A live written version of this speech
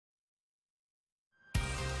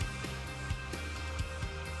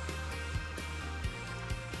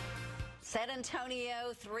San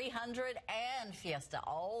Antonio 300 and Fiesta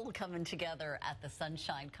all coming together at the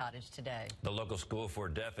Sunshine Cottage today. The local school for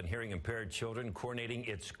deaf and hearing impaired children coordinating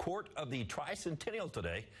its Court of the Tricentennial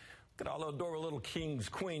today. Look at all the adorable little kings,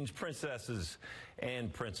 queens, princesses,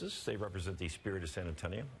 and princes. They represent the spirit of San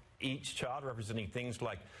Antonio. Each child representing things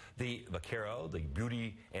like the vaquero, the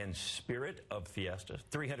beauty and spirit of Fiesta,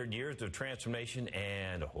 300 years of transformation,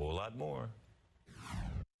 and a whole lot more.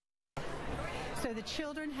 So the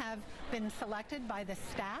children have been selected by the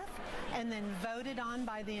staff and then voted on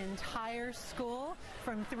by the entire school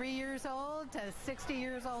from 3 years old to 60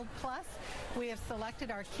 years old plus. We have selected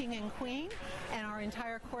our king and queen, and our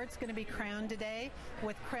entire court's going to be crowned today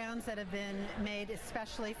with crowns that have been made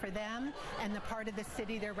especially for them and the part of the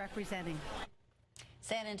city they're representing.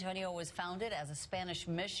 San Antonio was founded as a Spanish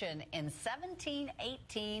mission in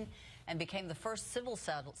 1718 and became the first civil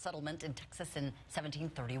settlement in Texas in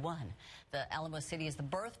 1731. The Alamo City is the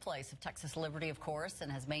birthplace of Texas liberty, of course,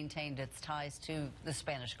 and has maintained its ties to the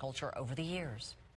Spanish culture over the years.